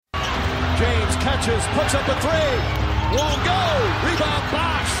catches, puts up a three. Won't go. Rebound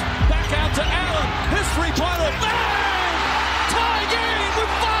Bosch. Back out to Allen. His three-pointer. Bang! Tie game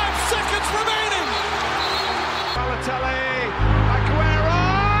with 5 seconds remaining. Balotelli. Aguero.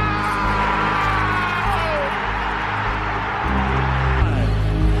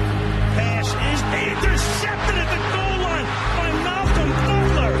 Pass is intercepted at the goal line by Malcolm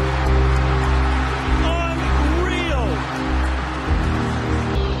Butler. Unreal.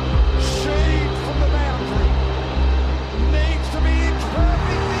 Shade from the boundary. Needs to be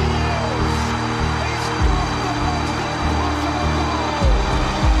perfectly used. He's got the most impossible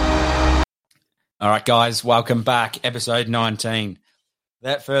goal. All right, guys, welcome back. Episode 19.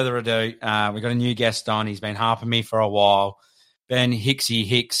 Without further ado, we've got a new guest on. He's been harping me for a while. Ben Hicksy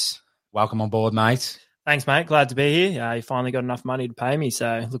Hicks. Welcome on board, mate. Thanks, mate. Glad to be here. You finally got enough money to pay me,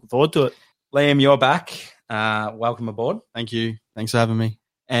 so looking forward to it. Liam, you're back. Welcome aboard. Thank you. Thanks for having me.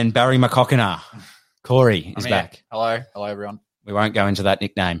 And Barry McCockiner. Corey is I'm back. here. Hello. Hello, everyone. We won't go into that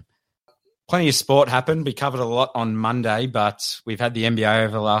nickname. Plenty of sport happened. We covered a lot on Monday, but we've had the NBA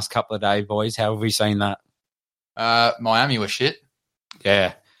over the last couple of days, boys. How have we seen that? Miami was shit.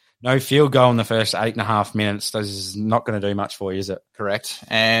 Yeah. No field goal in the first 8.5 minutes. This is not going to do much for you, is it? Correct.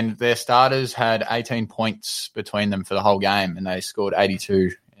 And their starters had 18 points between them for the whole game, and they scored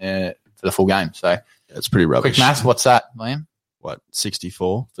 82 for the full game. So, It's pretty rubbish. quick maths. What's that, Liam? What,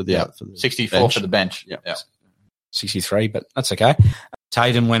 64 for the Yeah. for the 64 bench? for the bench. Yeah. 63, but that's okay.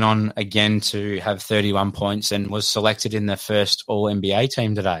 Tatum went on again to have 31 points and was selected in the first All-NBA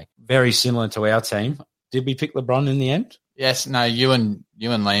team today. Very similar to our team. Did we pick LeBron in the end? Yes. No, you and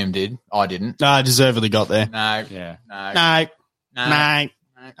Liam did. I didn't. No, I deservedly got there. No. Yeah. No. No. No. No.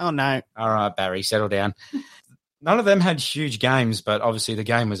 Oh, no. All right, Barry, settle down. None of them had huge games, but obviously the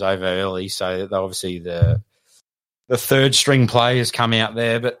game was over early, so obviously the third string players come out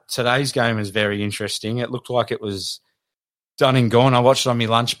there. But today's game was very interesting. It looked like it was done and gone. I watched it on my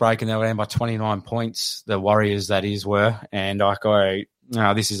lunch break, and they were down by 29 points, the Warriors, that is, were. And I go,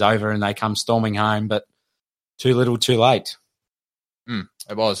 no, this is over, and they come storming home, but too little, too late.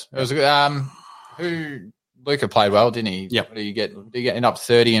 It was. It was Luka played well, didn't he? Yep. What did he get? Did he end up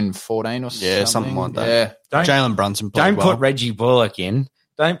 30 and 14 or something? Yeah, something like that. Yeah. Jalen Brunson played Don't well. put Reggie Bullock in.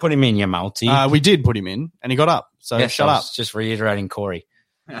 Don't put him in your multi. We did put him in, and he got up. So Yes, shut I up. was just reiterating Corey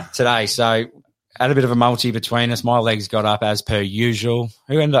Yeah. today. So had a bit of a multi between us. My legs got up as per usual.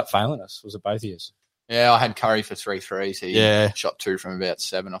 Who ended up failing us? Was it both of you? Yeah, I had Curry for 3 threes. He Yeah. shot 2 from about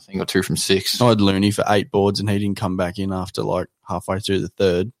 7, I think, or 2 from 6. I had Looney for 8 boards, and he didn't come back in after like halfway through the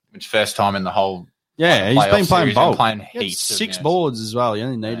third. Which first time in the whole Yeah, he's playoff been playing series and bulk. playing He had heaps. of 6 minutes. boards as well. You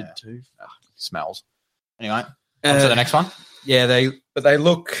only needed Yeah. 2. Smells. Anyway, on to the next one. Yeah, they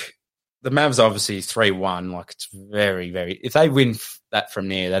look. The Mavs obviously 3-1. Like it's very, very. If they win that from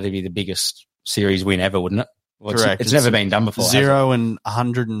there, that'd be the biggest series win ever, wouldn't it? Well, Correct. It's never been done before. has it? 0 and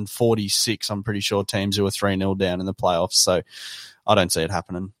 146, I'm pretty sure, teams who are 3-0 down in the playoffs. So I don't see it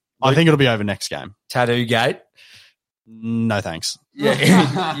happening. I think it'll be over next game. Tattoo gate. No, thanks.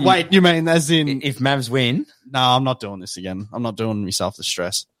 Yeah. Wait, you mean as in... If Mavs win, No, I'm not doing this again. I'm not doing myself the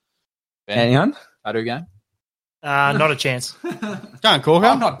stress. Ben, anyone? tattoo game? Not a chance. Go on, Corker.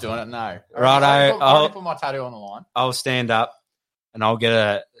 I'm not doing it, no. Righto, I I'll- put my tattoo on the line. I'll stand up and I'll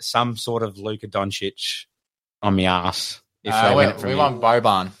get some sort of Luka Doncic on my ass if they win it from we you. want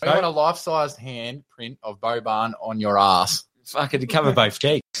Boban. We Go. want a life-sized hand print of Boban on your ass. Fuck it, to cover both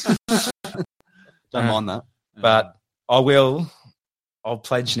cheeks. Don't mind that. But I'll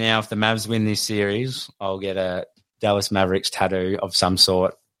pledge now, if the Mavs win this series, I'll get a Dallas Mavericks tattoo of some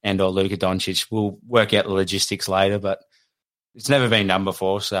sort and or Luka Doncic. We'll work out the logistics later, but it's never been done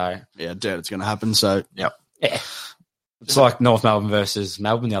before, so Yeah, I doubt it's going to happen. So, yeah. It's like North Melbourne versus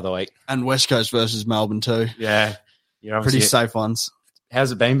Melbourne the other week. and West Coast versus Melbourne too. Yeah. You're Pretty obviously, safe ones.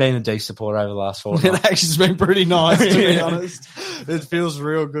 how's it been being a D supporter over the last 4 It months? actually has been pretty nice, to be honest. It feels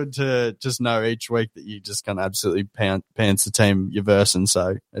real good to just know each week that you just can absolutely pants the team you're versing.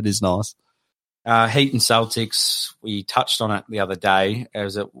 So it is nice. Heat and Celtics, we touched on it the other day.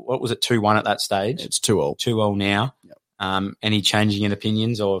 What was it, 2-1 at that stage? It's 2-all. 2-0 now. Yep. Any changing in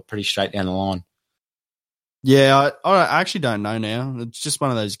opinions or pretty straight down the line? Yeah, I actually don't know now. It's just one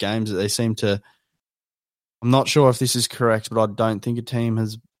of those games that they seem to. I'm not sure if this is correct, but I don't think a team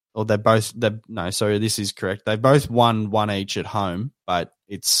has, or this is correct. They both won one each at home, but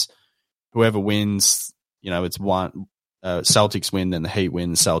it's whoever wins, it's one. Celtics win, then the Heat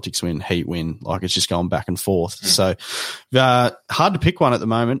win, Celtics win, Heat win. Like it's just going back and forth. So hard to pick one at the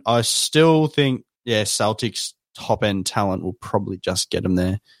moment. I still think, Celtics top end talent will probably just get them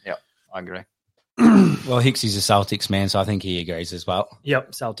there. Yep, I agree. Well, Hicksy's a Celtics man, so I think he agrees as well.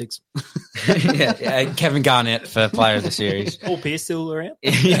 Yep, Celtics. yeah, Kevin Garnett for Player of the Series. Paul Pierce still around?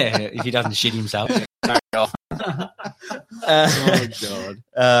 Yeah, if he doesn't shit himself. Oh God.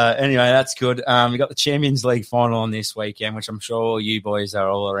 Anyway, that's good. We got the Champions League final on this weekend, which I'm sure you boys are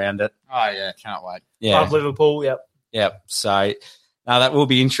all around it. Oh, yeah. Can't wait. Yeah. Love Liverpool, yep. Yep. So now that will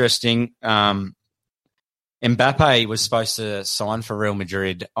be interesting. Mbappe was supposed to sign for Real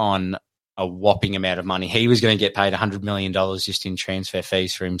Madrid on a whopping amount of money. He was going to get paid $100 million just in transfer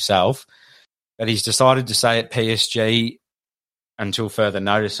fees for himself. But he's decided to stay at PSG until further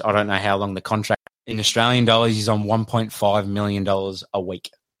notice. I don't know how long the contract. In Australian dollars, he's on $1.5 million a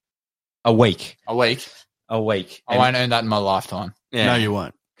week. A week. A week? A week. I won't earn that in my lifetime. Yeah. No, you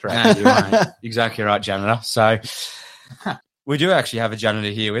won't. Correct. No, you won't. Exactly right, janitor. So we do actually have a janitor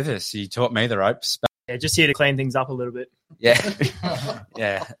here with us. He taught me the ropes. But Yeah, just here to clean things up a little bit. yeah.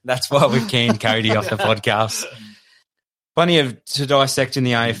 Yeah. That's why we've keened Cody off the podcast. Plenty to dissect in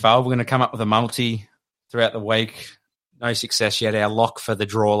the AFL. We're going to come up with a multi throughout the week. No success yet. Our lock for the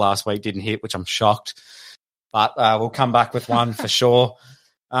draw last week didn't hit, which I'm shocked. But we'll come back with one for sure.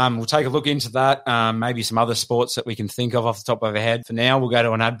 We'll take a look into that. Maybe some other sports that we can think of off the top of our head. For now, we'll go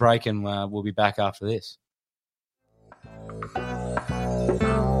to an ad break and we'll be back after this.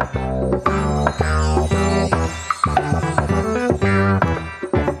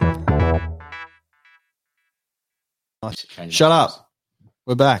 Shut up.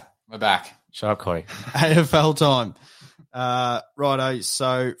 We're back. We're back. Shut up, Corey. AFL time. Righto.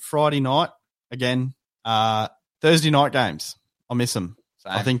 So Friday night, again, Thursday night games. I miss them.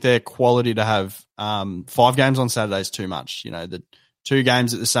 Same. I think they're quality to have. 5 games on Saturday is too much. You know, the 2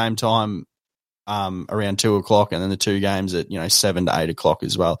 games at the same time around 2 o'clock and then the 2 games at, 7 to 8 o'clock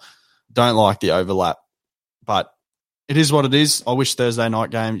as well. Don't like the overlap, but it is what it is. I wish Thursday night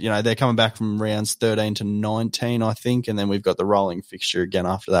games, they're coming back from rounds 13 to 19, I think, and then we've got the rolling fixture again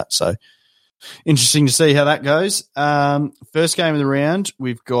after that. So interesting to see how that goes. First game of the round,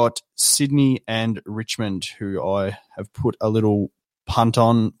 we've got Sydney and Richmond, who I have put a little punt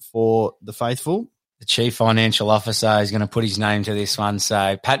on for the faithful. The Chief Financial Officer is going to put his name to this one.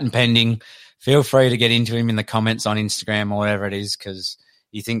 So patent pending. Feel free to get into him in the comments on Instagram or whatever it is because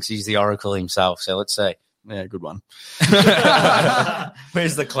he thinks he's the oracle himself. So let's see. Yeah, good one.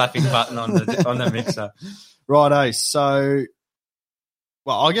 Where's the clapping button on the mixer? Righto. So,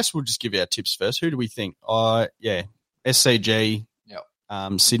 well, I guess we'll just give our tips first. Who do we think? SCG.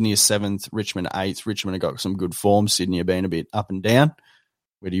 Yep. Sydney is 7th, Richmond 8th. Richmond have got some good form. Sydney have been a bit up and down.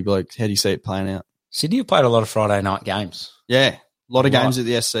 How do you see it playing out? Sydney have played a lot of Friday night games. Yeah, a lot of games at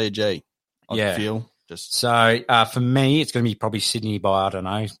the SCG. I feel. So for me, it's going to be probably Sydney by,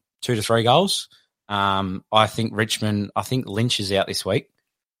 2 to 3 goals. I think Lynch is out this week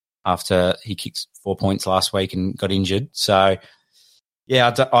after he kicked 4 points last week and got injured. So,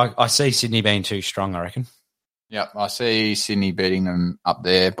 yeah, I see Sydney being too strong, I reckon. Yep, I see Sydney beating them up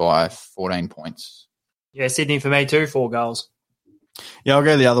there by 14 points. Yeah, Sydney for me too, 4 goals. Yeah, I'll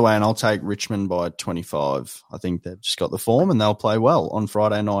go the other way and I'll take Richmond by 25. I think they've just got the form and they'll play well on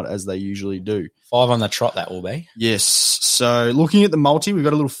Friday night as they usually do. 5 on the trot, that will be. Yes. So looking at the multi, we've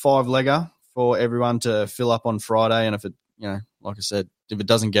got a little 5-legger for everyone to fill up on Friday. And if it, like I said, if it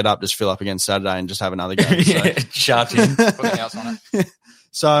doesn't get up, just fill up again Saturday and just have another game. So. Sharp in. Put the house on it.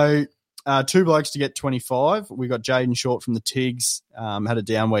 So 2 blokes to get 25. We got Jaden Short from the Tigs. Had a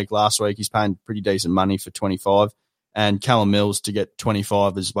down week last week. He's paying pretty decent money for 25. And Callum Mills to get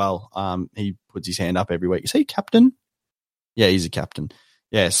 25 as well. He puts his hand up every week. Is he captain? Yeah, he's a captain.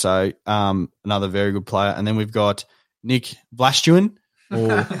 Yeah, so another very good player. And then we've got Nick Vlastuin or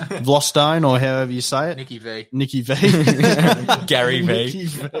Vlostone or however you say it. Nicky V. Gary V. Nicky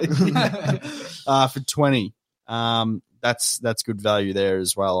V. For 20. That's good value there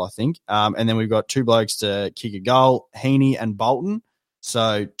as well, I think. And then we've got 2 blokes to kick a goal, Heaney and Bolton.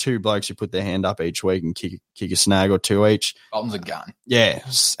 So 2 blokes who put their hand up each week and kick a snag or 2 each. Bolton's a gun. Yeah,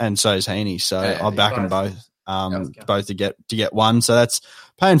 and so is Heaney. So Yeah, I'll back them both. both to get one. So that's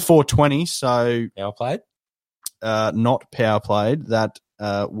paying $4.20. So Power played? not power played. That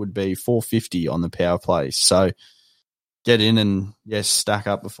would be $4.50 on the power play. So get in and stack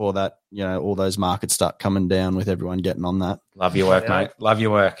up before that. All those markets start coming down with everyone getting on that. Love your work, mate. Love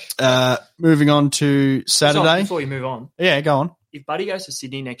your work. Moving on to Saturday. Before you move on, Yeah, go on, if Buddy goes to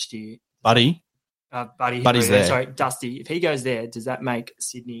Sydney next year, buddy. Buddy's there. Sorry, Dusty. If he goes there, does that make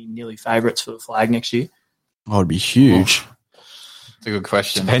Sydney nearly favourites for the flag next year? Oh, it'd be huge. It's a good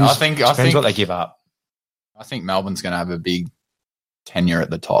question. Depends, I think what they give up. I think Melbourne's going to have a big tenure at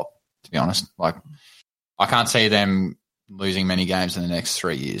the top, to be honest. Like, I can't see them losing many games in the next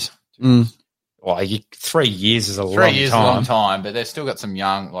 3 years. Well, 3 years is a 3 long years is time. a long time, but they've still got some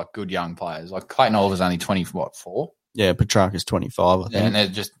young, like good young players. Like Clayton Oliver's only 24. Yeah, Petrarca's 25, I think. Yeah, and they're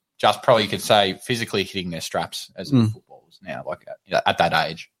just probably you could say physically hitting their straps as footballers now, like at that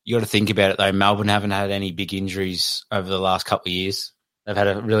age. You got to think about it though. Melbourne haven't had any big injuries over the last couple of years. They've had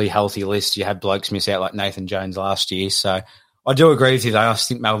a really healthy list. You had blokes miss out like Nathan Jones last year. So I do agree with you though. I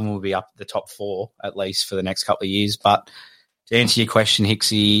think Melbourne will be up the top 4 at least for the next couple of years. But to answer your question,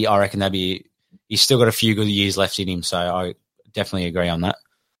 Hicksy, I reckon he's still got a few good years left in him. So I definitely agree on that.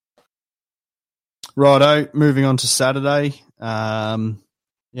 Righto, moving on to Saturday.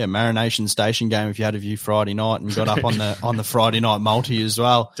 Marination Station game if you had a view Friday night and got up on the Friday night multi as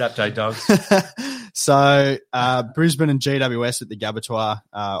well. Zap Day Dogs. So Brisbane and GWS at the Gabatoir.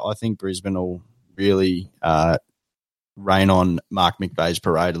 I think Brisbane will really rain on Mark McVeigh's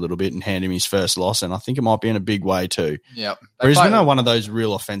parade a little bit and hand him his first loss, and I think it might be in a big way too. Yep. Brisbane are one of those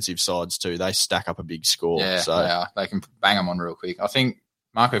real offensive sides too. They stack up a big score. Yeah, so. they are. They can bang them on real quick. I think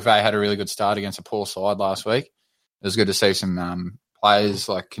Mark McVeigh had a really good start against a poor side last week. It was good to see some players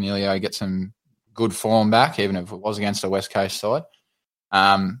like Canelio get some good form back, even if it was against a West Coast side.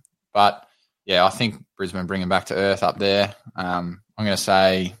 But, yeah, I think Brisbane bring them back to earth up there. I'm going to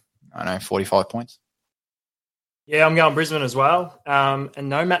say, 45 points. Yeah, I'm going Brisbane as well. And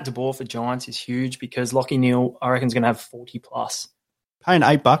no Matt DeBoer for Giants is huge because Lachie Neale, I reckon, is going to have 40 plus. Paying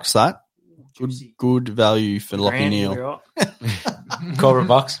 $8 that. Good value for Lachie Neale. Corporate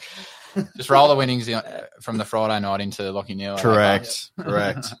box. Just roll the winnings from the Friday night into Lachie Neale. Correct.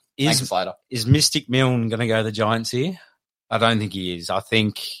 Thanks, Slater. Is Mystic Milne going to go to the Giants here? I don't think he is. I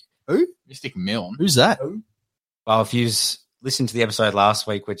think... Who? Mystic Milne. Who's that? Well, if you listened to the episode last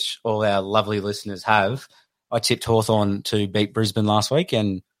week, which all our lovely listeners have, I tipped Hawthorn to beat Brisbane last week,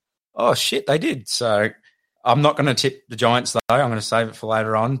 and oh shit, they did. So I'm not going to tip the Giants though. I'm going to save it for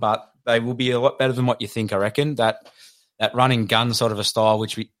later on, but they will be a lot better than what you think. I reckon that running gun sort of a style,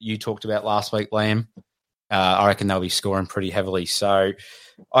 which you talked about last week, Liam. I reckon they'll be scoring pretty heavily. So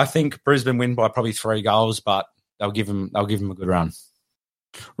I think Brisbane win by probably 3 goals, but they'll give them a good run.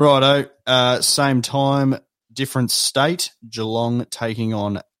 Righto. Same time, different state. Geelong taking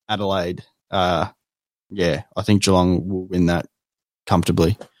on Adelaide. Yeah, I think Geelong will win that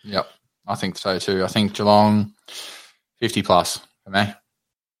comfortably. Yep, I think so too. I think Geelong 50 plus for me.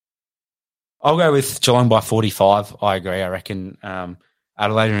 I'll go with Geelong by 45. I agree. I reckon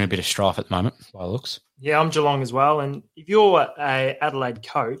Adelaide are in a bit of strife at the moment by the looks. Yeah, I'm Geelong as well. And if you're a Adelaide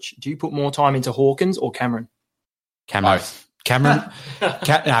coach, do you put more time into Hawkins or Cameron? Both. Cameron,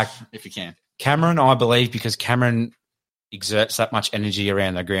 if you can. Cameron, I believe, because Cameron exerts that much energy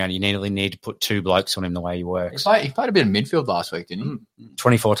around the ground, you need to put 2 blokes on him the way he works. He played a bit of midfield last week, didn't he?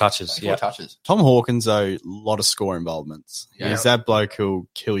 24 touches. 24 touches. Tom Hawkins, though, a lot of score involvements. Yeah. He's that bloke who'll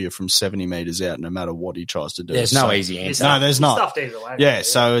kill you from 70 metres out no matter what he tries to do. There's no easy answer. No, there's not. Stuffed either way. Yeah,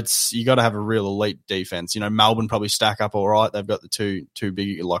 so you got to have a real elite defense. You know, Melbourne probably stack up all right. They've got the two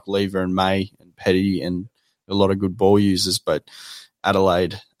big, like Lever and May and Petty, and a lot of good ball users. But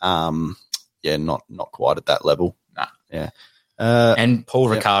Adelaide, not quite at that level. Nah. Yeah. And Paul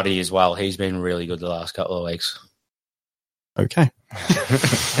Riccardi as well. He's been really good the last couple of weeks. Okay.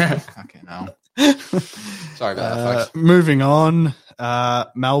 Okay, no. Sorry about that, folks. Moving on,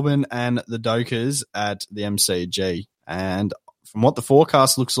 Melbourne and the Dockers at the MCG. And from what the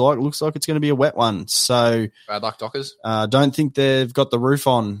forecast looks like it's going to be a wet one. So Bad luck, Dockers. don't think they've got the roof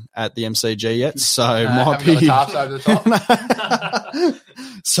on at the MCG yet. So might haven't be got the tarps over the top.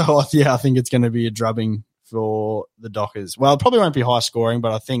 So yeah, I think it's going to be a drubbing for the Dockers. Well, it probably won't be high scoring,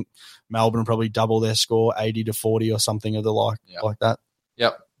 but I think Melbourne will probably double their score, 80-40 or something of the like that.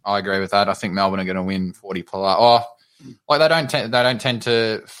 Yep, I agree with that. I think Melbourne are going to win 40 plus. They don't tend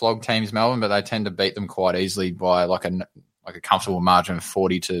to flog teams, Melbourne, but they tend to beat them quite easily by like a comfortable margin of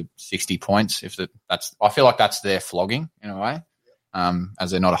 40 to 60 points. I feel like that's their flogging in a way,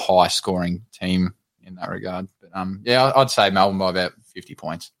 as they're not a high scoring team in that regard. But I'd say Melbourne by about 50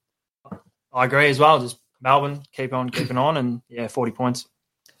 points. I agree as well. Just Melbourne, keep on keeping on, and 40 points.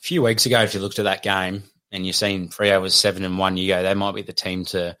 A few weeks ago, if you looked at that game and you've seen Freo was 7-1, you go, they might be the team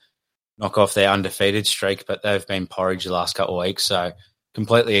to knock off their undefeated streak, but they've been porridge the last couple of weeks. So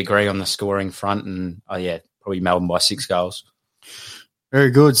completely agree on the scoring front, and probably Melbourne by 6 goals. Very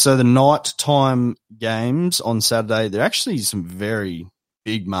good. So the nighttime games on Saturday, there are actually some very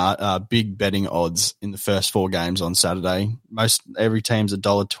big betting odds in the first 4 games on Saturday. Every team's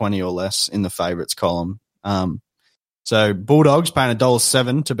 $1.20 or less in the favourites column. So Bulldogs paying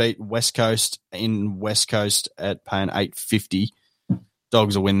 $1.07 to beat West Coast in West Coast at paying $8.50.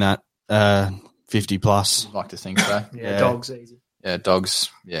 Dogs will win that 50 plus. I'd like to think so. Dogs easy. Yeah, Dogs.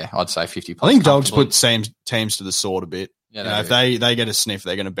 Yeah, I'd say 50 I plus. think Dogs comfortably. put teams to the sword a bit. Yeah, You know, if they get a sniff,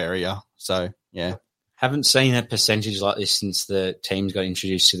 they're going to bury you. So, yeah. Haven't seen a percentage like this since the teams got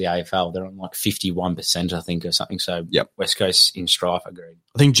introduced to the AFL. They're on like 51%, I think, or something. So, Yep. West Coast in strife, agreed.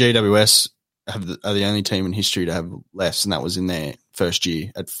 I think GWS are the only team in history to have less, and that was in their first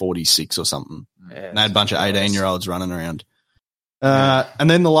year at 46 or something. Yeah, And they had a bunch of 18-year-olds running around. And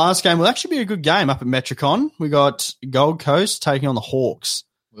then the last game will actually be a good game up at Metricon. We got Gold Coast taking on the Hawks.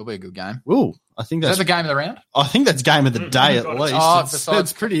 Will be a good game. Ooh, I think Is that's that the game of the round? I think that's game of the day at God, least. oh, It's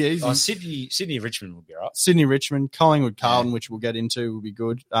besides- pretty easy. Oh, Sydney Richmond will be right. Sydney Richmond, Collingwood Carlton, which we'll get into, will be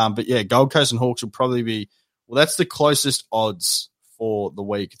good. But yeah, Gold Coast and Hawks will probably be. Well, that's the closest odds for the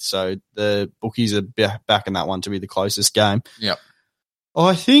week. So the bookies are back in that one to be the closest game. Yep. I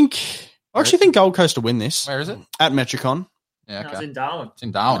actually think Gold Coast will win this Where is it? at Metricon. Yeah, No, it's okay. in Darwin. It's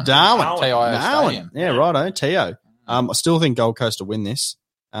in Darwin. Darwin. TIO Stadium. Yeah, righto. Tio. I still think Gold Coast will win this.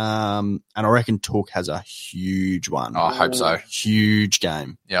 And I reckon Took has a huge one. Oh, I hope so. Huge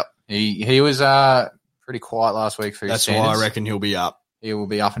game. Yep. He was pretty quiet last week for his That's standards. why I reckon he'll be up. He will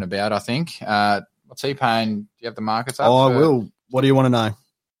be up and about, I think. What's he paying? Do you have the markets up? Oh, I for will. What do you want to know?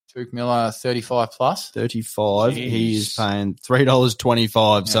 Tuke Miller, 35 plus. 35. Jeez. He's paying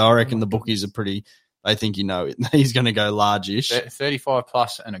 $3.25. So Yeah. I reckon the bookies are pretty. They think he's going to go large-ish. 35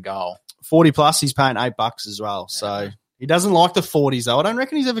 plus and a goal. 40 plus. He's paying $8 as well. So Yeah. he doesn't like the 40s though. I don't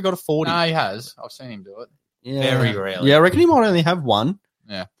reckon he's ever got a 40. No, he has. I've seen him do it. Yeah. Very rarely. Yeah, I reckon he might only have one.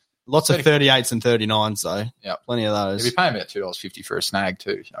 Yeah. Lots of 30. 38s and 39s though. Yep. Plenty of He'll those. be paying about $2.50 for a snag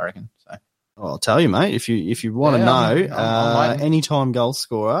too, I reckon. So I'll tell you, mate. If you want to Yeah, know, I'm waiting. anytime goal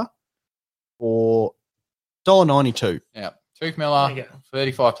scorer for $1.92. yeah, Tuke There Miller, you go.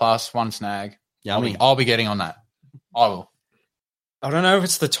 35 plus, one snag. Yummy. I'll be getting on that. I will. I don't know if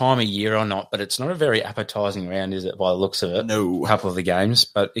it's the time of year or not, but it's not a very appetizing round, is it, by the looks of it? No. A couple of the games,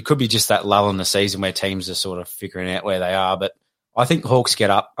 but it could be just that lull in the season where teams are sort of figuring out where they are. But I think Hawks get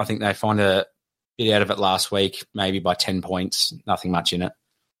up. I think they find a bit out of it last week, maybe by 10 points. Nothing much in it.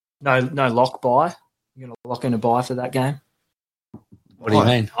 No lock buy. You're going to lock in a buy for that game? What do you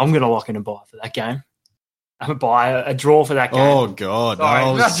mean? I'm going to lock in a buy for that game. I'm going to buy a draw for that game. Oh, God. Sorry,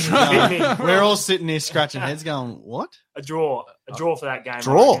 I was- that's right. we're all sitting here scratching heads going, what? A draw for that game. I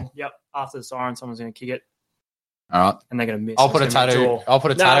Draw? reckon. Yep. After the siren, someone's going to kick it, All right. and they're going to miss. I'll put a It's gonna be tattoo. draw. I'll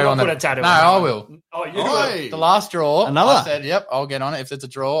put a No, tattoo I'm on not the. putting a tattoo No, on it. I will. Oh, you Oi. will. The last draw. Another. I said, yep, I'll get on it. If it's a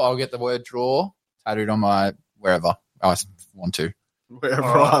draw, I'll get the word draw tattooed on my wherever I want to. Wherever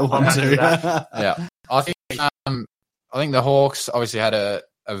All right, I want I'm happy with to. Yeah. I think the Hawks obviously had a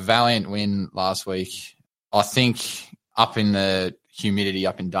valiant win last week. I think up in the humidity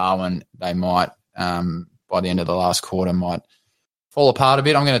up in Darwin, they might, by the end of the last quarter, might fall apart a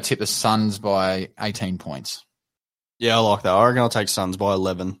bit. I'm going to tip the Suns by 18 points. Yeah, I like that. I reckon I'll take Suns by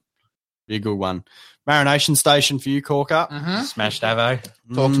 11. Be a good one. Marination station for you, Corker. Mm-hmm. Smashed Avo.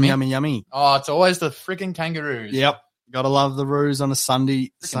 Talk to me. Yummy, yummy. Oh, it's always the freaking Kangaroos. Yep. Gotta love the Roos on a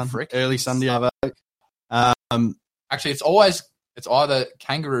Sunday, frick. early Sunday. Actually, it's either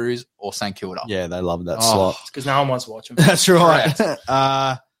Kangaroos or St Kilda. Yeah, they love that Oh. slot. Because no one wants to watch them. That's right. Correct.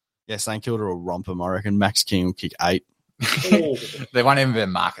 Yeah, St Kilda will romp them. I reckon Max King will kick 8. Oh. There won't even be a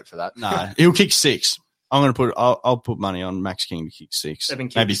market for that. No, he'll kick 6. I'm gonna put. I'll put money on Max King to kick 6. 7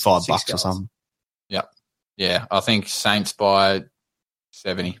 kicks, Maybe $5 6 or goals. something. Yeah, I think Saints by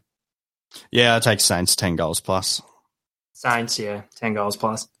 70. Yeah, I'll take Saints 10 goals plus. Saints, yeah, 10 goals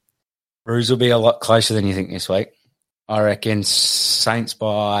plus. Roos will be a lot closer than you think this week. I reckon Saints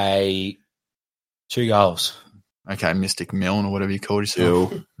by 2 goals. Okay, Mystic Milne or whatever you called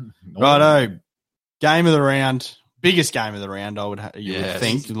yourself. Righto. Game of the round. Biggest game of the round, I would you would Yes.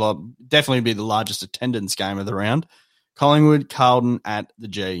 think. Definitely be the largest attendance game of the round. Collingwood, Carlton at the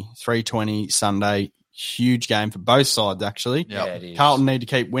G. 3:20 Sunday. Huge game for both sides, actually. Yep. Yeah, it is. Carlton need to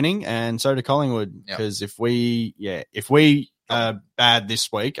keep winning, and so do Collingwood. Yep. Because if we are bad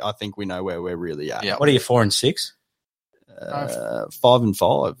this week, I think we know where we're really at. Yeah. What are you, 4 and 6? 5 and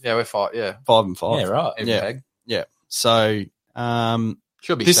 5. Yeah, we're 5. Yeah. 5 and 5. Yeah, right. Even Yeah. peg. So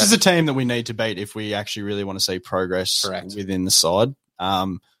Should be this is a 7. team that we need to beat if we actually really want to see progress Correct. within the side.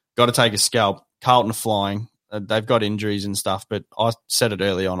 Got to take a scalp. Carlton are flying. They've got injuries and stuff, but I said it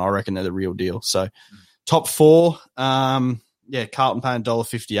early on. I reckon they're the real deal. So top 4, Carlton paying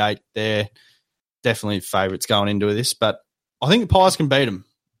 $1.58. They're definitely favourites going into this, but I think the Pies can beat them.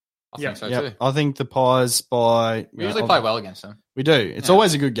 I Yeah. think so Yep. too. I think the Pies by We usually play well against them. We do. It's Yeah.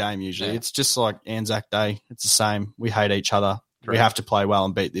 always a good game usually. Yeah. It's just like Anzac Day. It's the same. We hate each other. We Correct. have to play well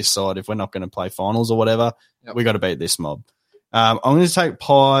and beat this side. If we're not going to play finals or whatever, Yep. we got to beat this mob. I'm going to take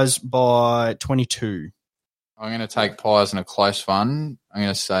Pies by 22. I'm going to take Pies in a close one. I'm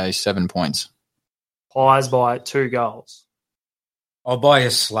going to say 7 points. Pies by 2 goals. I'll buy a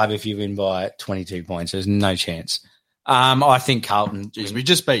slab if you win by 22 points. There's no chance. I think Carlton. Jeez, we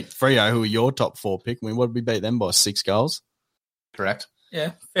just beat Freo, who are your top 4 pick. What did we beat them by? 6 goals? Correct.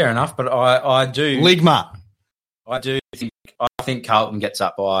 Yeah, fair enough. But I do. Ligma. I think Carlton gets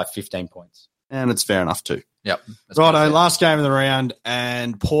up by 15 points. And it's fair enough too. Yep. Righto, last game of the round,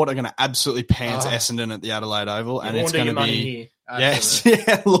 and Port are going to absolutely pants Essendon at the Adelaide Oval, and it's going to be yes,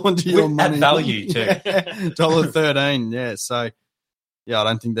 yeah, launder your money at value too. $1.13. Yeah, so yeah, I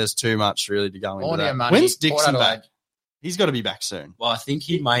don't think there's too much really to go into that. Money, When's Dixon back? He's got to be back soon. Well, I think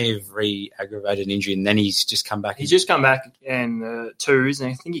he may have re-aggravated an injury, and then he's just come back. He's just come back in twos, and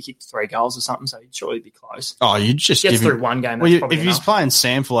I think he kicked 3 goals or something, so he'd surely be close. Oh, you just gets give through him, one game. Well, That's if he's playing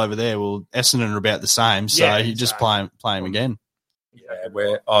Samfel over there, well, Essendon are about the same, so you just play him again.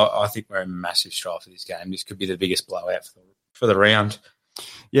 Yeah, I think we're in massive strife for this game. This could be the biggest blowout for the round.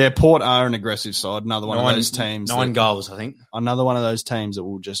 Yeah, Port are an aggressive side. Another one of those teams. 9 goals, I think. Another one of those teams that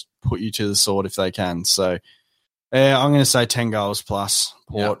will just put you to the sword if they can. So, I'm going to say 10 goals plus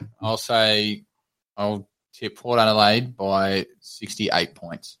Port. Yep. I'll tip Port Adelaide by 68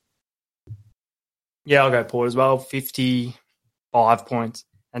 points. Yeah, I'll go Port as well, 55 points.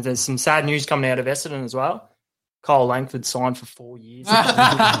 And there's some sad news coming out of Essendon as well. Kyle Langford signed for 4 years.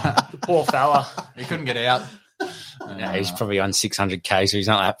 The poor fella. He couldn't get out. Yeah, he's probably on 600K, so he's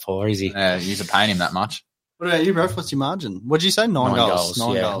not that poor, is he? Yeah, you're paying him that much. What about you, bro? What's your margin? What did you say? 9 goals.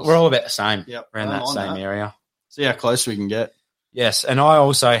 9 goals. We're all about the same. Yep. Around that same area. See how close we can get. Yes, and I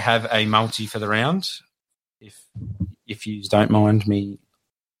also have a multi for the round, if you don't mind me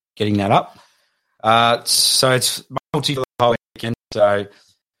getting that up. So it's multi for the whole weekend. So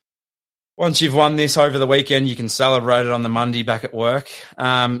once you've won this over the weekend, you can celebrate it on the Monday back at work.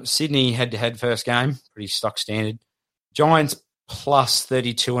 Sydney head-to-head first game, pretty stock standard. Giants plus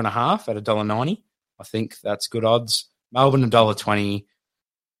 32.5 at $1.90. I think that's good odds. Melbourne $1.20.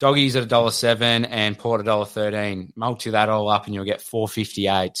 Doggies at $1.07 and Port $1.13. Multi that all up and you'll get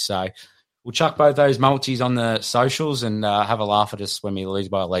 $4.58. So we'll chuck both those multis on the socials and have a laugh at us when we lose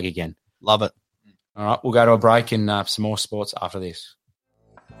by a leg again. Love it. All right, we'll go to a break and some more sports after this.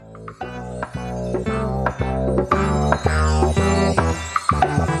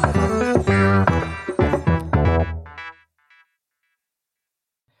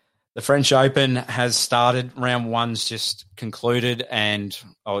 The French Open has started. Round 1's just concluded, and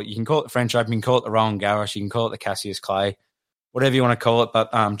you can call it the French Open, you can call it the Roland Garros, you can call it the Cassius Clay, whatever you want to call it.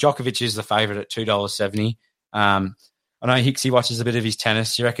 But Djokovic is the favourite at $2.70. I know Hicksy watches a bit of his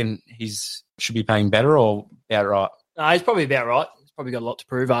tennis. Do you reckon should be paying better or about right? He's probably about right. He's probably got a lot to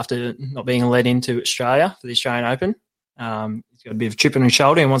prove after not being led into Australia for the Australian Open. He's got a bit of a chip on his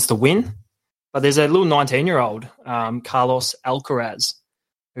shoulder and wants to win. But there's a little 19-year-old, Carlos Alcaraz,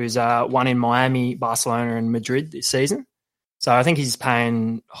 who's won in Miami, Barcelona, and Madrid this season. So I think he's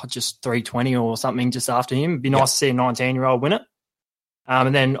paying just $3.20 or something just after him. It'd be nice to see a 19-year-old win it.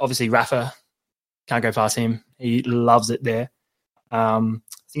 And then obviously Rafa, can't go past him. He loves it there. I think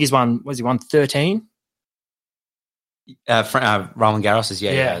he's won, he won 13? Roland Garros is, he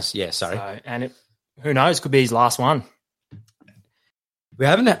has. Yeah, sorry. So, who knows, could be his last one. We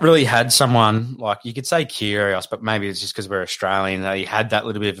haven't really had someone like, you could say Kyrgios, but maybe it's just because we're Australian that he had that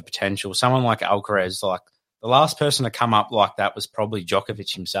little bit of a potential. Someone like Alcaraz, like the last person to come up like that was probably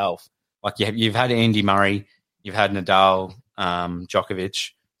Djokovic himself. Like you've had Andy Murray, you've had Nadal,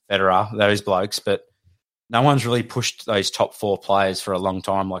 Djokovic, Federer, those blokes, but no one's really pushed those top 4 players for a long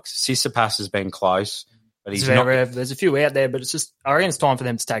time. Like Tsitsipas has been close, but he's not. There's a few out there, but it's just, I reckon it's time for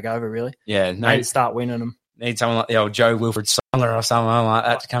them to take over, really. Yeah. They need to start winning them. Need someone like the old Joe Wilfred Sondler or someone like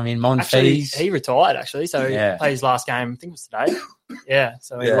that to come in. Actually, he retired, so he played his last game, I think it was today. Yeah,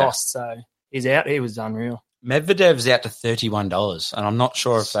 so he lost, so he's out. He was unreal. Medvedev's out to $31, and I'm not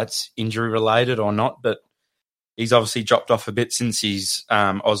sure if that's injury-related or not, but he's obviously dropped off a bit since his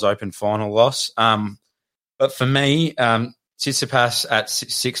Oz Open final loss. But for me, Tsitsipas at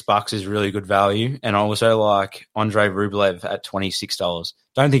 $6 is really good value, and I also like Andrei Rublev at $26.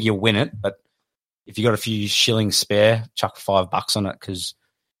 Don't think you'll win it, but if you got a few shillings spare, chuck $5 on it because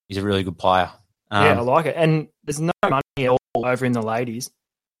he's a really good player. I like it. And there's no money at all over in the ladies.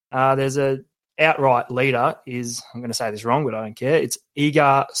 There's a outright leader is, I'm going to say this wrong, but I don't care. It's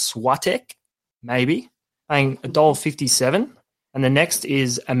Iga Swiatek, maybe, paying $1.57. And the next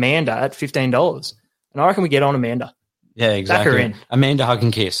is Amanda at $15. And I reckon we get on Amanda. Yeah, exactly. Back her in. Amanda Hug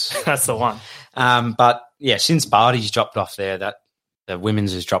and Kiss. That's the one. But, yeah, since Barty's dropped off there, that the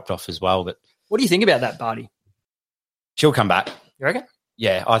women's has dropped off as well, but what do you think about that, Barty? she'll come back. You reckon?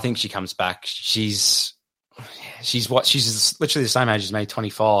 Yeah, I think she comes back. She's she's literally the same age as me,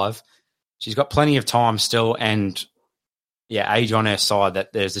 25. She's got plenty of time still, and age on her side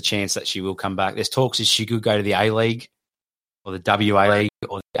that there's a chance that she will come back. There's talks that she could go to the A-League or the WA League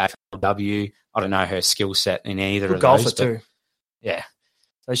or the AFLW. I don't know her skill set in either Good of golfer those. too. Yeah.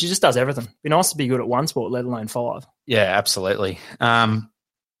 So she just does everything. Be nice to be good at one sport, let alone 5. Yeah, absolutely.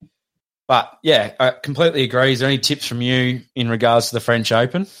 But yeah, I completely agree. Is there any tips from you in regards to the French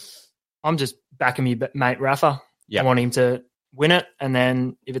Open? I'm just backing me mate Rafa. Yep. I want him to win it, and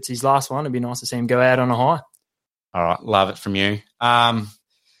then if it's his last one, it'd be nice to see him go out on a high. All right, love it from you. Now,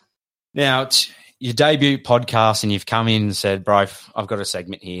 it's your debut podcast, and you've come in and said, bro, I've got a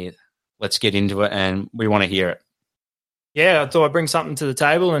segment here. Let's get into it, and we want to hear it. Yeah, I thought I'd bring something to the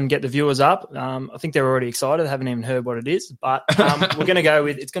table and get the viewers up. I think they're already excited. They haven't even heard what it is, but we're going to go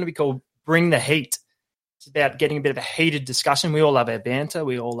with, it's going to be called Bring the Heat. It's about getting a bit of a heated discussion. We all love our banter.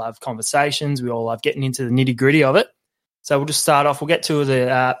 We all love conversations. We all love getting into the nitty-gritty of it. So we'll just start off. We'll get two of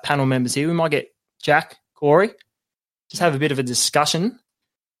the panel members here. We might get Jack, Corey, just have a bit of a discussion.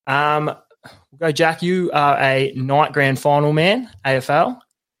 We'll go, Jack. You are a night grand final man, AFL.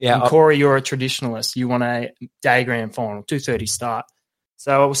 Yeah, And Corey, you're a traditionalist. You want a day grand final, 2:30 start.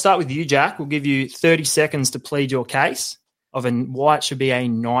 So we'll start with you, Jack. We'll give you 30 seconds to plead your case of why it should be a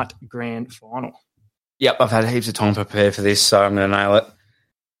night grand final. Yep, I've had heaps of time to prepare for this, so I'm going to nail it.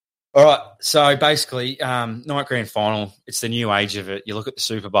 All right, so basically, night grand final, it's the new age of it. You look at the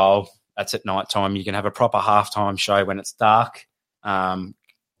Super Bowl, that's at night time. You can have a proper halftime show when it's dark.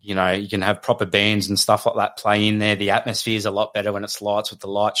 You can have proper bands and stuff like that play in there. The atmosphere is a lot better when it's lights with the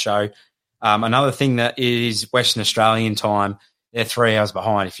light show. Another thing that is Western Australian time, they're 3 hours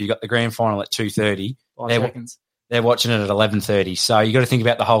behind. If you got the grand final at 2:30, 5 seconds. they're watching it at 11:30. So you got to think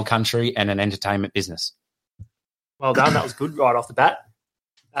about the whole country and an entertainment business. Well done. That was good right off the bat.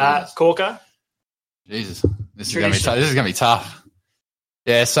 Corker. Jesus, this is going to be tough.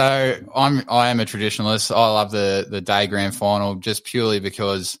 Yeah, so I am a traditionalist. I love the day grand final just purely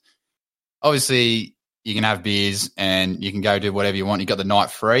because obviously you can have beers and you can go do whatever you want. You got the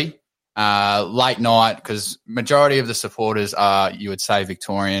night free. Late night, because majority of the supporters are, you would say,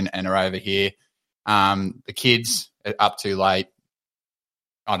 Victorian and are over here. The kids are up too late.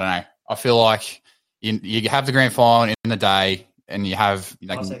 I don't know. I feel like you have the grand final in the day and you have you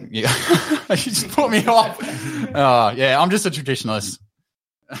just put me off. Oh yeah, I'm just a traditionalist.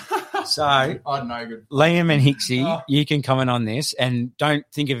 So, I don't know. Good. Liam and Hixie, you can comment on this and don't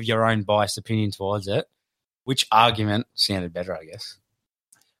think of your own biased opinion towards it. Which argument sounded better, I guess?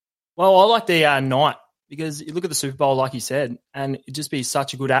 Well, I like the night because you look at the Super Bowl, like you said, and it'd just be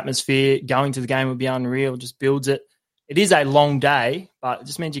such a good atmosphere. Going to the game would be unreal. It just builds it. It is a long day, but it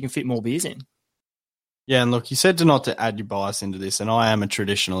just means you can fit more beers in. Yeah, and look, you said not to add your bias into this, and I am a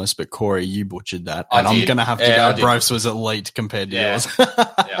traditionalist, but Corey, you butchered that. And I'm going to have to go, Bros was elite compared to yours.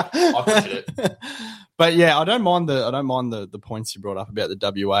 Yeah, I butchered it. But yeah, I don't mind the points you brought up about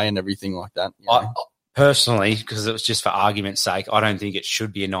the WA and everything like that. Personally, because it was just for argument's sake, I don't think it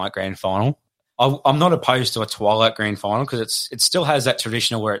should be a night grand final. I'm not opposed to a twilight grand final because it still has that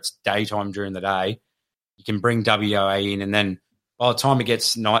traditional where it's daytime during the day. You can bring WA in, and then by the time it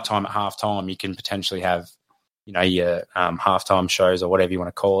gets nighttime at halftime, you can potentially have, your halftime shows or whatever you want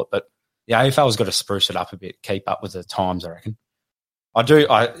to call it. But the AFL's got to spruce it up a bit, keep up with the times, I reckon.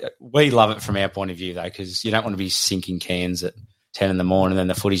 We love it from our point of view, though, because you don't want to be sinking cans at 10 in the morning and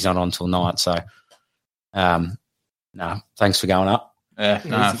then the footy's not on till night. So, no, thanks for going up.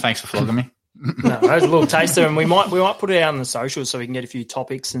 Thanks for flogging me. No, that was a little taster, and we might put it out on the socials so we can get a few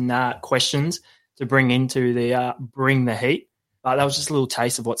topics and questions to bring into the Bring the Heat. But that was just a little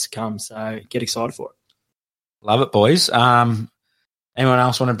taste of what's to come, so get excited for it. Love it, boys. Anyone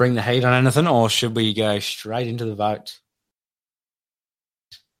else want to bring the heat on anything, or should we go straight into the vote?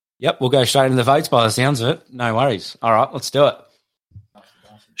 Yep, we'll go straight into the votes by the sounds of it. No worries. All right, let's do it.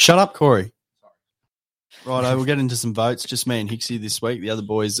 Shut up, Corey. Right, we'll get into some votes. Just me and Hixie this week. The other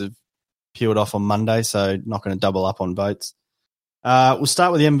boys have peeled off on Monday, so not going to double up on votes. We'll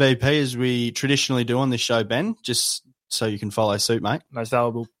start with the MVP as we traditionally do on this show, Ben, just so you can follow suit, mate. Most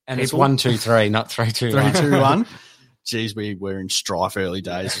valuable. And it's 1, 2, 3, not 3, 2, 1. 3, 2, 1. Jeez, we were in strife early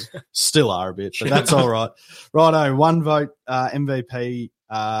days. Still are a bit, but that's all right. Righto, one vote, MVP,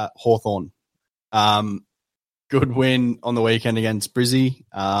 Hawthorn. Good win on the weekend against Brizzy.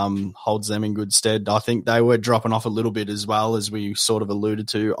 Holds them in good stead. I think they were dropping off a little bit as well, as we sort of alluded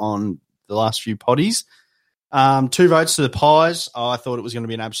to on the last few potties. 2 votes to the Pies. I thought it was going to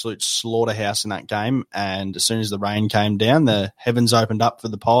be an absolute slaughterhouse in that game, and as soon as the rain came down, the heavens opened up for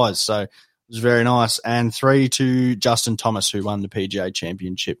the Pies. So was very nice. And 3 to Justin Thomas, who won the PGA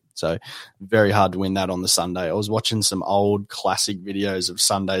Championship. So very hard to win that on the Sunday. I was watching some old classic videos of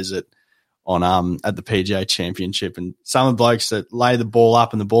Sundays at the PGA Championship, and some of the blokes that lay the ball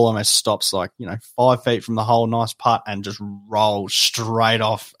up and the ball almost stops 5 feet from the hole, nice putt, and just rolls straight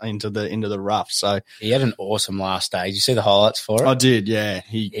off into the rough. So He had an awesome last day. Did you see the highlights for it? I did, yeah.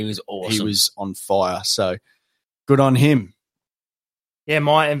 He was awesome. He was on fire. So good on him. Yeah,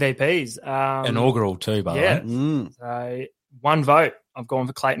 my MVPs. Inaugural too, by the yeah. way. So 1 vote. I've gone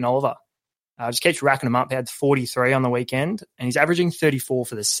for Clayton Oliver. Just keeps racking them up. He had 43 on the weekend, and he's averaging 34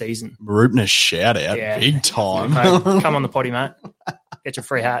 for the season. Rupner shout out, Yeah. big time. Mate, come on the potty, mate. Get your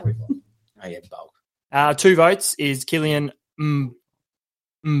free hat. Oh, yeah, bulk. 2 votes is Kylian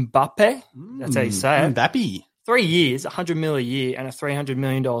Mbappe. That's how you say it. Mbappe. 3 years, $100 million a year, and a $300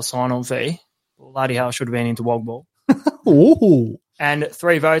 million sign-on fee. Bloody hell, should have been into Wogball. Ooh. And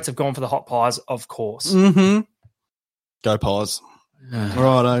 3 votes have gone for the hot pies, of course. Mm-hmm. Go Pies.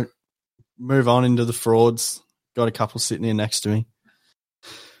 Righto. Move on into the frauds. Got a couple sitting here next to me.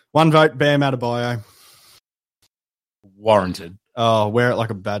 1 vote, Bam Adebayo. Warranted. Oh, wear it like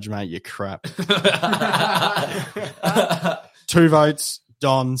a badge, mate, you crap. 2 votes,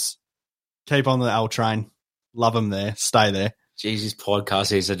 Dons. Keep on the L train. Love them there. Stay there. Jesus,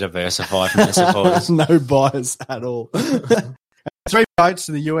 podcast is to diversify from the supporters. No bias at all. 3 votes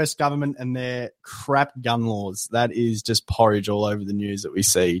to the US government and their crap gun laws. That is just porridge all over the news that we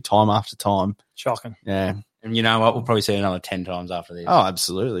see time after time. Shocking. Yeah. And you know what? We'll probably see it another 10 times after this. Oh,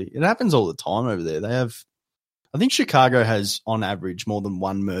 absolutely. It happens all the time over there. I think Chicago has on average more than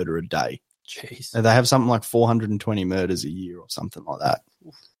 1 murder a day. Jeez. They have something like 420 murders a year or something like that.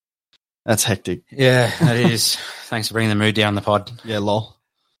 That's hectic. Yeah, that is. Thanks for bringing the mood down the pod. Yeah, lol.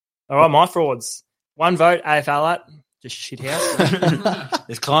 All right, my frauds. 1 vote, AFL at just shit house.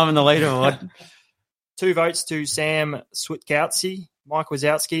 It's climbing the leaderboard. 2 votes to Sam Switkowski, Mike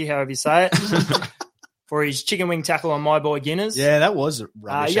Wazowski, however you say it, for his chicken wing tackle on my boy Guinness. Yeah, that was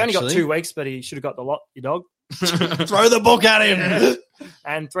rubbish. He only got actually. 2 weeks, but he should have got the lot, your dog. Throw the book at him.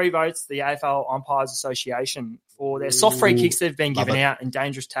 And 3 votes, the AFL Umpires Association, for their soft free kicks they've been Love given it. out and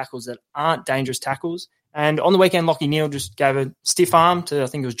dangerous tackles that aren't dangerous tackles. And on the weekend, Lockie Neal just gave a stiff arm to, I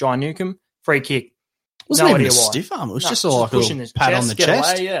think it was John Newcomb, free kick. Wasn't No even a idea why. stiff arm. It was No, just like a pushing little his pat on the get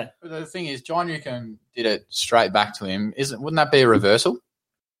chest. away, yeah. But the thing is, John Newcomb did it straight back to him. Wouldn't that be a reversal?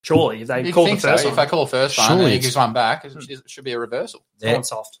 Surely, if they You'd call the think first so. one. If they call the first one Surely and he it's- gives one back, it should be a reversal. They're, on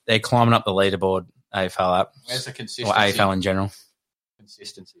soft. they're climbing up the leaderboard, AFL app. Where's the Or consistency? AFL in general.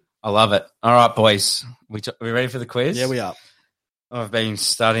 Consistency. I love it. All right, boys. We ready for the quiz? Yeah, we are. I've been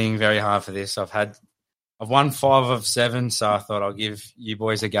studying very hard for this. I've won 5 of 7, so I thought I'll give you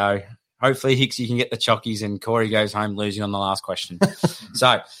boys a go. Hopefully, Hicks, you can get the chockies, and Corey goes home losing on the last question.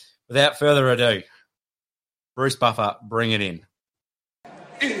 So, without further ado, Bruce Buffer, bring it in.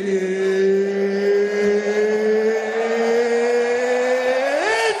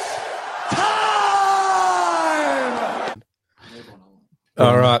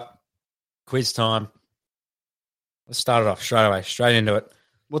 All right, quiz time. Let's start it off straight away, straight into it.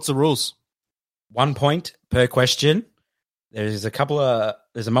 What's the rules? 1 point per question. There's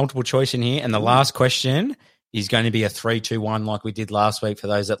a multiple choice in here, and the last question is going to be a 3-2-1 like we did last week for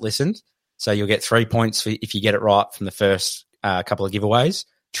those that listened. So you'll get 3 points if you get it right from the first couple of giveaways.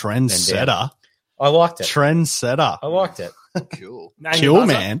 Trendsetter. I liked it. Trendsetter. I liked it. Cool. Name your Chill,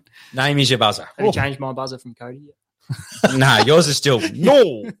 buzzer. man. Name is your buzzer. Have you changed my buzzer from Cody yet? No, yours is still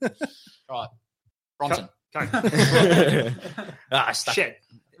no. Right. Bronson. Stuck. Shit.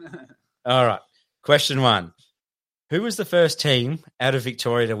 All right. Question 1. Who was the first team out of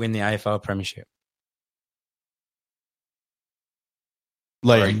Victoria to win the AFL Premiership?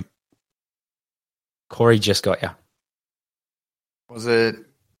 Liam. Corey just got you. Was it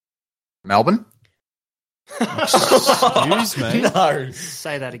Melbourne? Excuse me. No.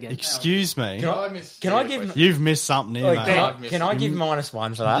 Say that again. Excuse me. Can I give? You've missed something here, Like, mate. can I give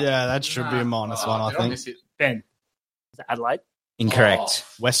 -1 for that? Yeah, that should be a minus one, I think. Ben. Is it Adelaide? Incorrect.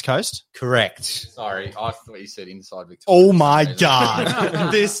 West Coast? Correct. Sorry, I thought you said inside Victoria. Oh, my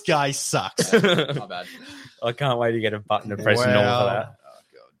God. This guy sucks. My bad. I can't wait to get a button to press Wow. normal for that.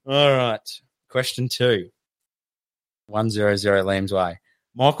 All right. Question 2. 1-0-0 Liam's way.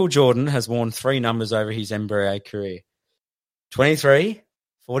 Michael Jordan has worn 3 numbers over his NBA career. 23,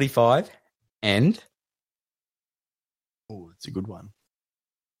 45, and... Oh, it's a good one.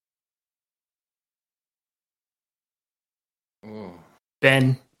 Ooh.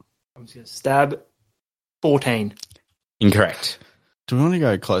 Ben. I'm just going to stab. 14. Incorrect. Do we want to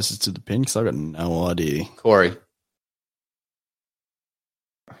go closest to the pin? Because I've got no idea. Corey.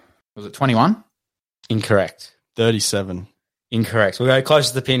 Was it 21? Incorrect. 37. Incorrect. We'll go close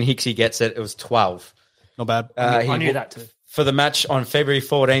to the pin. Hicksy gets it. It was 12. Not bad. I knew that too. For the match on February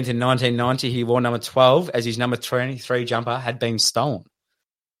 14th in 1990, he wore number 12 as his number 23 jumper had been stolen.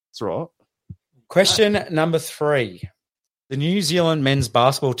 That's right. Question number 3. The New Zealand men's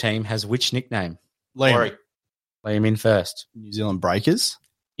basketball team has which nickname? Liam. Corey. Liam in first. New Zealand Breakers.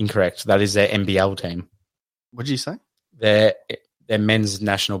 Incorrect. That is their NBL team. What did you say? Their men's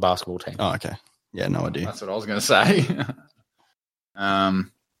national basketball team. Oh, okay. Yeah, no idea. That's what I was going to say.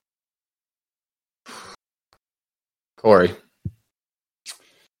 Corey.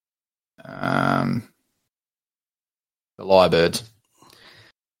 The Lyrebirds.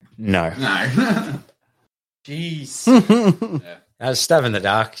 No. No. Jeez. That's stab in the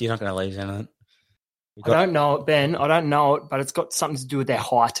dark. You're not going to lose anything. I don't know it, Ben. I don't know it, but it's got something to do with their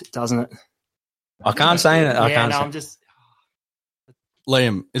height, doesn't it? I can't say it. I yeah, can't no, say I'm just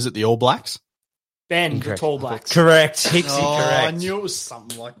Liam, is it the All Blacks? Ben, Incorrect. the Tall Blacks. Correct. Hicksy, correct. I knew it was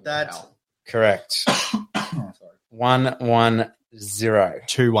something like that. Correct. Sorry. 1-1-0.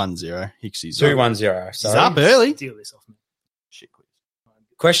 2-1-0. Hicksy's 2-1-0. Is up Sorry. early? Steal this off me. Shit quiz.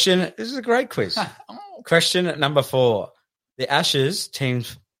 Question. This is a great quiz. Question number 4. The Ashes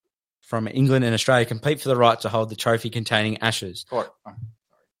teams from England and Australia compete for the right to hold the trophy containing Ashes. Corey.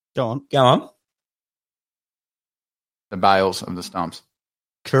 Go on. Go on. The Bales of the Stumps.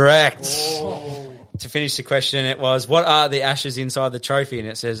 Correct. To finish the question, it was, what are the Ashes inside the trophy? And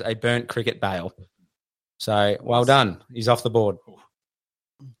it says a burnt cricket bale. So, well done. He's off the board.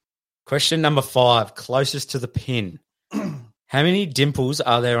 Question number 5, closest to the pin. How many dimples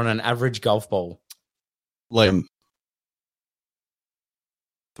are there on an average golf ball? Liam.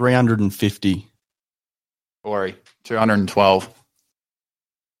 350. Corey. 212.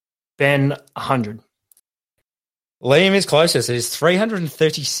 Ben, 100. Liam is closest. It is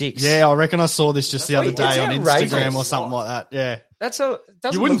 336. Yeah, I reckon I saw this just the other That's day on outrageous. Instagram or something like that. Yeah. That's a.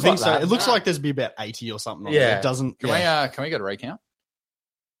 Doesn't You wouldn't look think like so. that. It looks like there's be about 80 or something. On Yeah. there. It doesn't. Can we get a recount?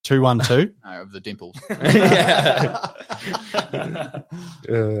 2-1-2. No, of the dimples.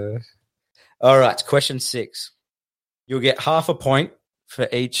 Yeah. All right. Question 6. You'll get half a point for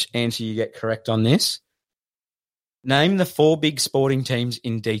each answer you get correct on this. Name the 4 big sporting teams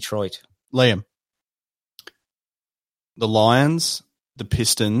in Detroit. Liam. The Lions, the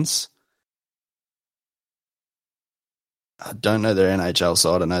Pistons. I don't know their NHL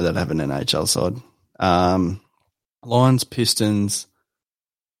side. I know they have an NHL side. Lions, Pistons.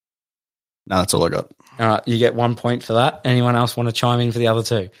 No, that's all I got. All right. You get 1 point for that. Anyone else want to chime in for the other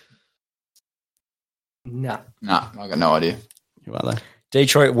 2? No. Nah, I got no idea. Who are they?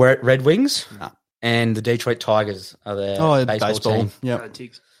 Detroit Red Wings No. and the Detroit Tigers are their Oh, baseball team. Yep.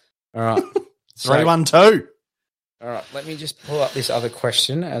 Tigs. All right. 3-1-2. All right. Let me just pull up this other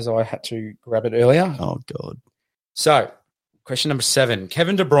question as I had to grab it earlier. Oh, God. So, question number 7.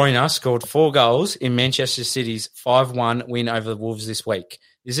 Kevin De Bruyne scored 4 goals in Manchester City's 5-1 win over the Wolves this week.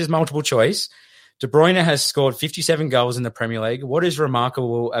 This is multiple choice. De Bruyne has scored 57 goals in the Premier League. What is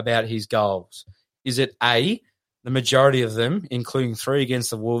remarkable about his goals? Is it A, the majority of them, including 3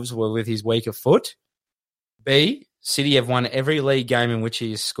 against the Wolves, were with his weaker foot? B, City have won every league game in which he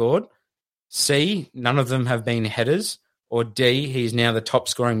has scored? C, none of them have been headers? Or D, he is now the top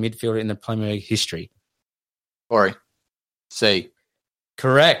scoring midfielder in the Premier League history? Corey. C.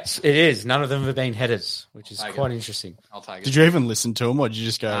 Correct. It is. None of them have been headers, which is Take quite it. interesting. I'll take it. Did you even listen to him, or did you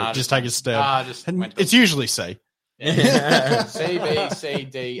just go, Nah, just take a step? Nah, just And went to- it's usually C. C, B, C,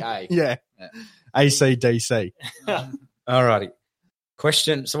 D, A. Yeah. Yeah. ACDC. All righty.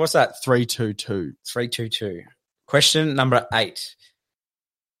 Question. So what's that? 3-2-2. 3-2-2. Question number 8.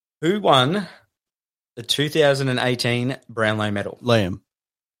 Who won the 2018 Brownlow medal? Liam.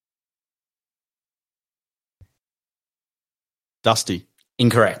 Dusty.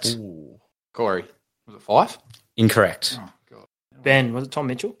 Incorrect. Corey. Was it 5? Incorrect. Oh, God. Ben, was it Tom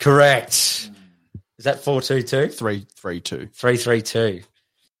Mitchell? Correct. Is that 4-2-2? 3-3-2. 3-3-2.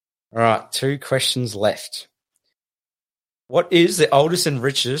 All right. 2 questions left. What is the oldest and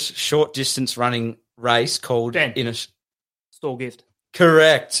richest short distance running race called Ben. in a... Store gift.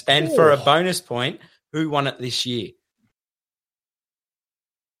 Correct. And for a bonus point, who won it this year?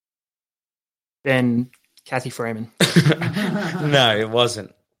 Ben, Kathy Freeman. No, it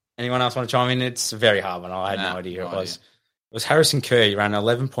wasn't. Anyone else want to chime in? It's a very hard one. I had no idea who it was. It was Harrison Kerr. He ran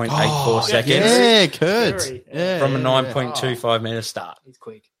 11.84 seconds Yeah, Kurt. Very, Yeah, from a yeah. 9.25 meter start. He's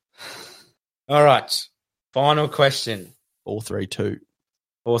quick. All right. Final question. 4-3-2.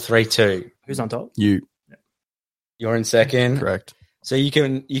 4-3-2. Who's on top? You. You're in second. Correct. So you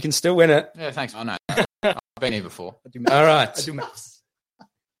can still win it. Yeah, thanks. I know. I've been here before. I do maths. All right. I do maths.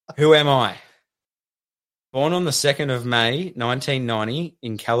 Who am I? Born on the 2nd of May, 1990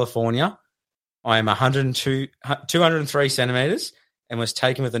 in California. I am 203 centimeters and was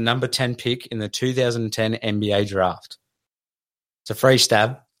taken with the number 10 pick in the 2010 NBA draft. It's a free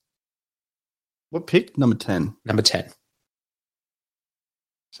stab. What pick? Number 10. Number 10.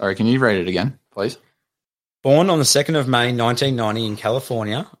 Sorry, can you read it again, please? Born on the 2nd of May, 1990 in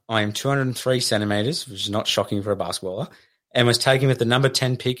California. I am 203 centimeters, which is not shocking for a basketballer, and was taken with the number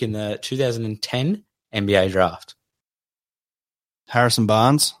 10 pick in the 2010 NBA draft. Harrison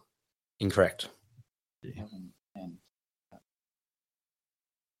Barnes. Incorrect.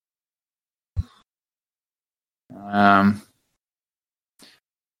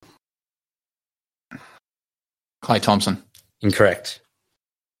 Clay Thompson. Incorrect.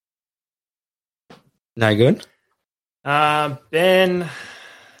 No good? Ben,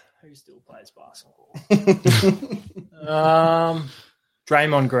 who still plays basketball?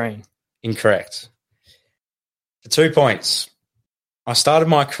 Draymond Green. Incorrect. For 2 points. I started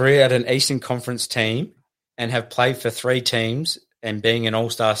my career at an Eastern Conference team and have played for 3 teams and being an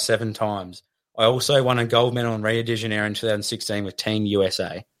All-Star 7 times. I also won a gold medal in Rio de Janeiro in 2016 with Team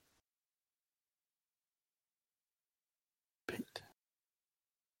USA.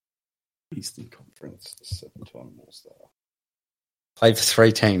 Eastern Conference, 7-time All-Star. Played for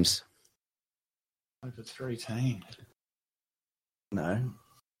 3 teams. Over 3 teams. No.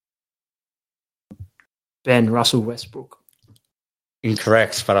 Ben, Russell Westbrook.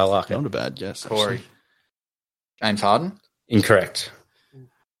 Incorrect, but I like it. Not a bad guess. Corey. actually. James Harden. Incorrect.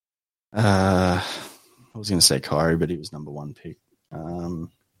 I was going to say Kyrie, but he was number 1 pick.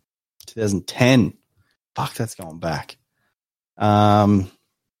 2010. Fuck, that's going back. I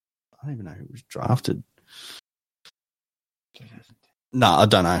don't even know who was drafted. No, I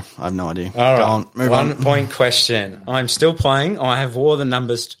don't know. I have no idea. All right. Go on. Move 1 on. point question. I'm still playing. I have wore the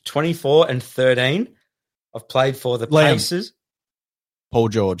numbers 24 and 13. I've played for the Liam. Pacers. Paul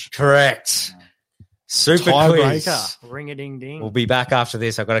George. Correct. Super quiz. Tiebreaker. Ring-a-ding-ding. We'll be back after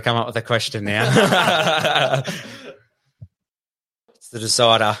this. I've got to come up with a question now. It's the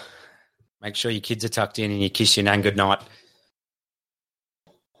decider. Make sure your kids are tucked in and you kiss your nan goodnight.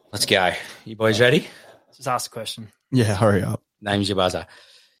 Let's go. You boys ready? Just ask the question. Yeah, hurry up. Name's your buzzer.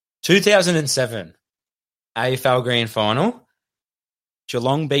 2007 AFL Grand Final.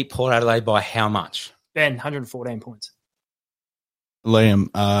 Geelong beat Port Adelaide by how much? Ben, 114 points. Liam,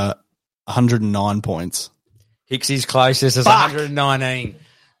 109 points. Hicksy's closest is 119.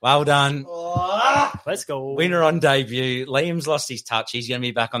 Well done. Let's go. Winner on debut. Liam's lost his touch. He's going to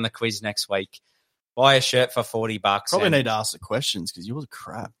be back on the quiz next week. Buy a shirt for $40. Probably need to ask the questions because yours are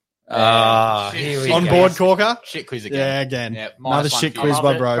crap. Here we On go. board, Corker? Shit quiz again. Yeah, again. Yeah, Another -1 shit for quiz you.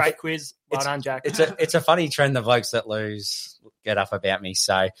 by bro. Great quiz. Well done, Jack. It's a funny trend. The blokes that lose get up about me.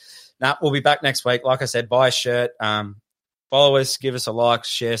 So, we'll be back next week. Like I said, buy a shirt. Follow us, give us a like,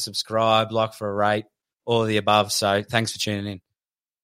 share, subscribe, like for a rate, all of the above. So, thanks for tuning in.